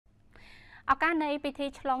ឱកាសនៃពិធី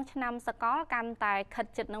ឆ្លងឆ្នាំសកលកាន់តែខិត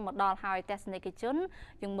ជិតនឹងមកដល់ហើយទស្សនិកជន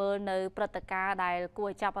យើងមើលនៅព្រឹត្តិការណ៍ដែលគួ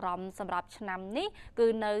រចាប់អារម្មណ៍សម្រាប់ឆ្នាំនេះគឺ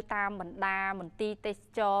នៅតាមបណ្ដាមន្ទីរទេស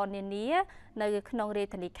ចរនានានៅក្នុងរាជ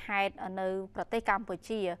ធានីខេត្តនៅប្រទេសកម្ពុ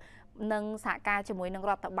ជានិងសហការជាមួយនឹង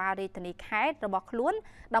រដ្ឋបាលរាជធានីខេត្តរបស់ខ្លួន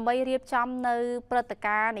ដើម្បីរៀបចំនៅព្រឹត្តិ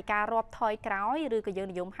ការណ៍នៃការរាប់ថយក្រោយឬក៏យើង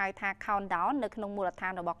និយមហៅថា countdown នៅក្នុងមូលដ្ឋា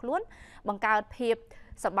នរបស់ខ្លួនបង្កើតភាព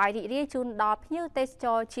សប្បាយរីករាយជូនដល់ភ្ញៀវទេសច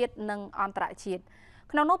រជាតិនិងអន្តរជាតិ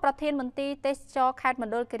ក្នុងនោះប្រធានមន្ទីរទេសចរខេត្តម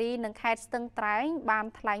ណ្ឌលគិរីនិងខេត្តស្ទឹងត្រែងបាន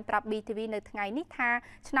ថ្លែងប្រាប់ BTV នៅថ្ងៃនេះថា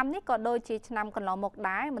ឆ្នាំនេះក៏ដូចជាឆ្នាំកន្លងមក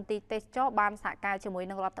ដែរមន្ទីរទេសចរបានសហការជាមួយ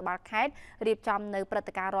នឹងរដ្ឋបាលខេត្តរៀបចំនៅព្រឹត្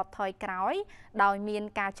តិការណ៍រាប់ថយក្រោយដោយមាន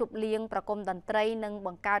ការជប់លៀងប្រគំតន្ត្រីនិងប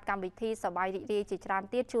ង្កើតកម្មវិធីសប្បាយរីករាយជាច្រើន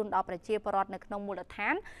ទៀតជូនដល់ប្រជាពលរដ្ឋនៅក្នុងមូលដ្ឋា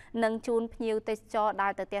ននិងជូនភ្ញៀវទេសចរដែ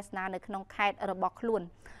លទៅទស្សនានៅក្នុងខេត្តរបស់ខ្លួន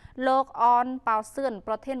លោកអនប៉ៅសឿន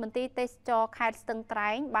ប្រធានមន្ទីរទេសចរខេត្តស្ទឹងត្រែ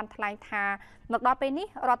ងបានថ្លែងថាមកដល់ពេលនេះ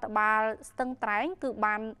រដ្ឋបាលស្ទឹងត្រែងគឺ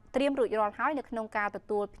បានត្រៀមរួចរាល់ហើយនៅក្នុងការទ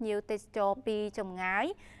ទួលភ្ញៀវទេសចរពីចម្ងាយ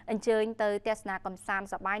អញ្ជើញទៅទស្សនាកម្សាន្ត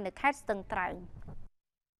សប្បាយនៅខេត្តស្ទឹងត្រែង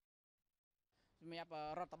សម្រាប់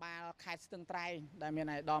រដ្ឋបាលខេត្តស្ទឹងត្រែងដែលមាន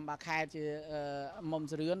ឯកឧត្តមបាខេត្តជាមុំ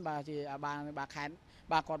សរឿនបាទជាបាខេត្ត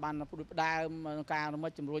បាទគាត់បានផ្ដួចផ្ដើមការរំលឹ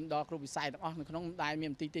កជំរុញដល់គ្រប់វិស័យទាំងអស់នៅក្នុងដែលមាន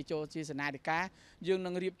មន្ទីរទេសចរជាសេនាធិការយើងនឹ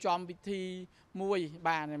ងរៀបចំពិធីមួយ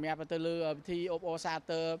បាទសម្រាប់ទៅលើពិធីអបអរសា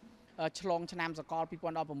ទរឆ្លងឆ្នាំសកល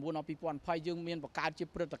2019ដល់2020យើងមានបង្កើតជា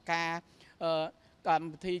ព្រឹត្តិការណ៍កម្ម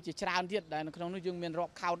វិធីជាច្រើនទៀតដែលនៅក្នុងនោះយើងមានរា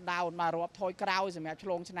ប់ countdown មករាប់ថយក្រោយសម្រាប់ឆ្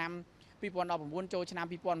លងឆ្នាំ2019ចូលឆ្នាំ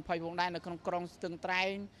2020ផងដែរនៅក្នុងក្រុងស្ទឹងត្រែ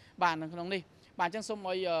ងបាទនៅក្នុងនេះបាទអញ្ចឹងសូម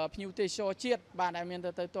ឲ្យភ្ញៀវទេសចរជាតិបាទដែលមាន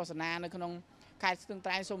ទៅទស្សនានៅក្នុងខេត្តស្ទឹង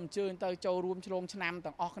ត្រែងសូមអញ្ជើញទៅចូលរួមឆ្លងឆ្នាំ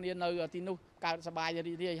ទាំងអស់គ្នានៅទីនោះកើតសប្បាយ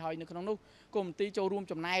រីករាយហើយនៅក្នុងនោះគមទីចូលរួម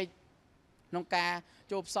ចំណែកក្នុងការ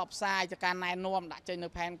ចូលផ្សព្វផ្សាយទៅការណែនាំដាក់ចេញនៅ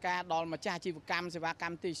ផែនការដល់ម្ចាស់អាជីវកម្មសេវាក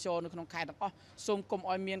ម្មទេសចរនៅក្នុងខេត្តទាំងអស់សូមកុំ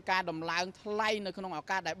ឲ្យមានការដំឡើងថ្លៃនៅក្នុងឱ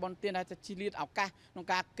កាសដែលបនទានដែលជាលៀតឱកាសក្នុង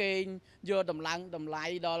ការកេងយកដំឡើងតម្លៃ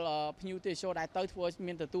ដល់ភ្ញៀវទេសចរដែលទៅធ្វើ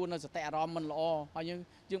មានទទួលនៅសតិអារម្មណ៍មិនល្អហើយ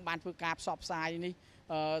យើងបានធ្វើការផ្សព្វផ្សាយនេះ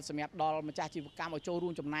សម្រាប់ដល់ម្ចាស់អាជីវកម្មឲ្យចូលរួ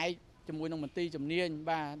មចំណែកជាមួយនឹងមន្ទីរជំនាញ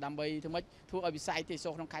បាទដើម្បីធ្វើម៉េចធ្វើឲ្យវិស័យទេសច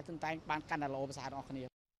រក្នុងខេត្តស្ទឹងត្រែងបានកាន់តែល្អប្រសើរដល់គ្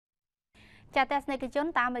នាចាទស្សនិកជន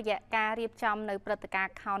តាមរយៈការរៀបចំនៅព្រឹត្តិការ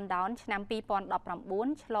ណ៍ Countdown ឆ្នាំ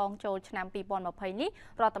2019ឆ្លងចូលឆ្នាំ2020នេះ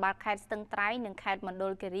រដ្ឋបាលខេត្តស្ទឹងត្រែងនិងខេត្តមណ្ឌ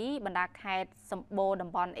លគិរីបណ្ដាខេត្តសម្បូរតំ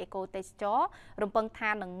បន់អេកូទេសចររំពឹងថា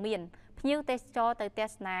នឹងមានភ្ញៀវទេសចរទៅទ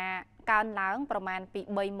ស្សនាកើនឡើងប្រមាណពី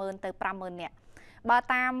30,000ទៅ50,000នាក់បើ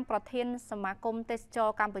តាមប្រធានសមាគមទេសចរ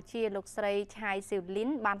កម្ពុជាលោកស្រីឆៃស៊ីវលីន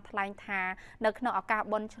បានថ្លែងថានៅក្នុងឱកាស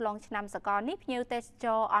បុណ្យឆ្លងឆ្នាំសកលនេះភ្ញៀវទេសច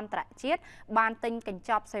រអន្តរជាតិបានទិញកញ្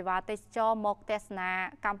ចប់សេវាទេសចរមកទស្សនា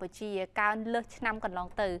កម្ពុជាកើនលើសឆ្នាំកន្លង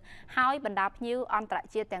ទៅហើយបណ្ដាភ្ញៀវអន្តរ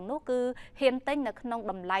ជាតិទាំងនោះគឺហ៊ានទិញនៅក្នុង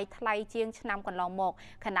តម្លៃថ្លៃជាងឆ្នាំកន្លងមក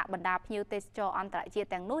ខណៈបណ្ដាភ្ញៀវទេសចរអន្តរជាតិ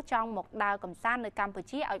ទាំងនោះចង់មកដើរកម្សាន្តនៅកម្ពុ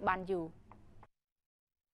ជាឲ្យបានយូរ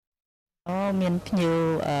មានភ្ញៀវ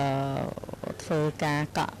ធ្វើការ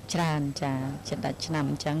កក់ច្រើនចាជិតដល់ឆ្នាំ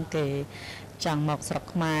អញ្ចឹងគេចង់មកស្រុក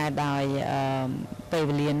ខ្មែរដោយពេល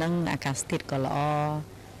វេលាហ្នឹងអាកាសធាតុក៏ល្អ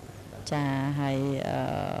ចាហើយ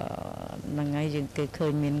ហ្នឹងហើយយើងគេឃើ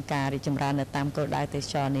ញមានការរីកចម្រើននៅតាមគោលដៅទេស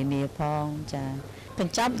ចរនានាផងចាក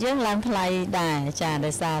ញ្ចប់យើងឡើងថ្លៃដែរចា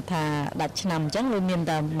ដោយសារថាដាច់ឆ្នាំអញ្ចឹងវាមាន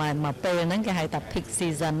តែមកពេលហ្នឹងគេហៅថា peak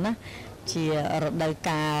season ណាជារដូវ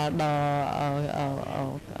កាល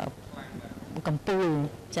ដ៏កំពូល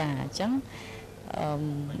ចាអញ្ចឹង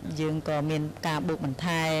យើងក៏មានការបូកបន្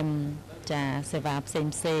ថែមចាសេវាផ្សេ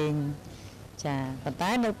ងចាប៉ុន្តែ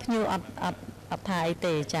នៅភ្ញៀវអត់ថាអី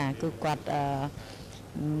ទេចាគឺគាត់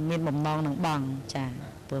មានបំណងនឹងបង់ចា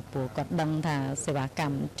ព្រោះគាត់ដឹងថាសេវាក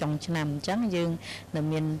ម្មចុងឆ្នាំអញ្ចឹងយើងនៅ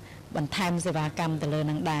មានបន្ថែមសេវាកម្មទៅលើ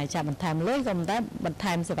នឹងដែរចាបន្ថែមលុយក៏មិនដែរបន្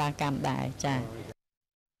ថែមសេវាកម្មដែរចា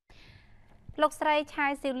លោកស្រីឆៃ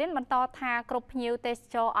ស៊ីវលីនបន្តថាគ្រប់ភ្ញៀវទេស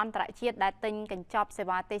ចរអន្តរជាតិដែលទិញកញ្ចប់សេ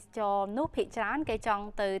វាទេសចរនោះភាគច្រើនគេចង់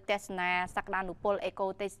ទៅទស្សនាសក្តានុពលអេកូ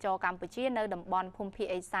ទេសចរកម្ពុជានៅតំបន់ភូមិភាគ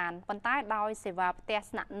ឦសានប៉ុន្តែដោយសេវាផ្ទះ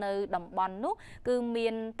ស្នាក់នៅតំបន់នោះគឺមា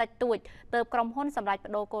នតិចតួចទើបក្រុមហ៊ុនសម្រាប់ប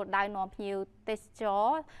ដូរគោលដៅនាំភ្ញៀវទេសចរ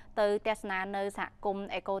ទៅទស្សនានៅសហគមន៍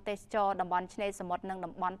អេកូទេសចរតំបន់ឆ្នេរសមុទ្រនិង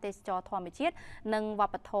តំបន់ទេសចរធម្មជាតិនិងវ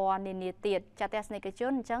ប្បធម៌នានាទៀតចាទស្សនិកជ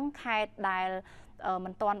នអញ្ចឹងខេត្តដែលមិ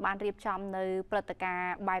នទាន់បានរៀបចំនៅព្រឹត្តិការ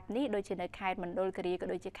ណ៍បែបនេះដូចជានៅខេត្តមណ្ឌលគិរីក៏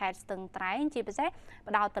ដូចជាខេត្តស្ទឹងត្រែងជាពិសេស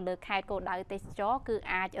ផ្ដោតទៅលើខេត្តគោលដៅទេសចរគឺ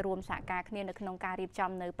អាចរួមសហការគ្នានៅក្នុងការរៀប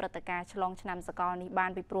ចំនៅព្រឹត្តិការណ៍ឆ្លងឆ្នាំសកលនេះបា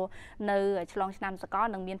នពីព្រោះនៅឆ្លងឆ្នាំសកល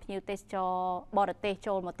នឹងមានភ្ញៀវទេសចរបរទេស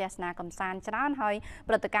ចូលមកទស្សនាកម្សាន្តច្រើនហើយ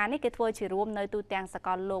ព្រឹត្តិការណ៍នេះគេធ្វើជារួមនៅ នៅទូទាំងសក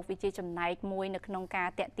លលោកវាជាចំណែកមួយនៅក្នុងការ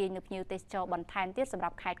តាក់ទាញនៅភ្ញៀវទេសចរបន្ថែមទៀតសម្រា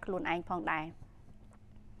ប់ខេត្តខ្លួនឯងផងដែរ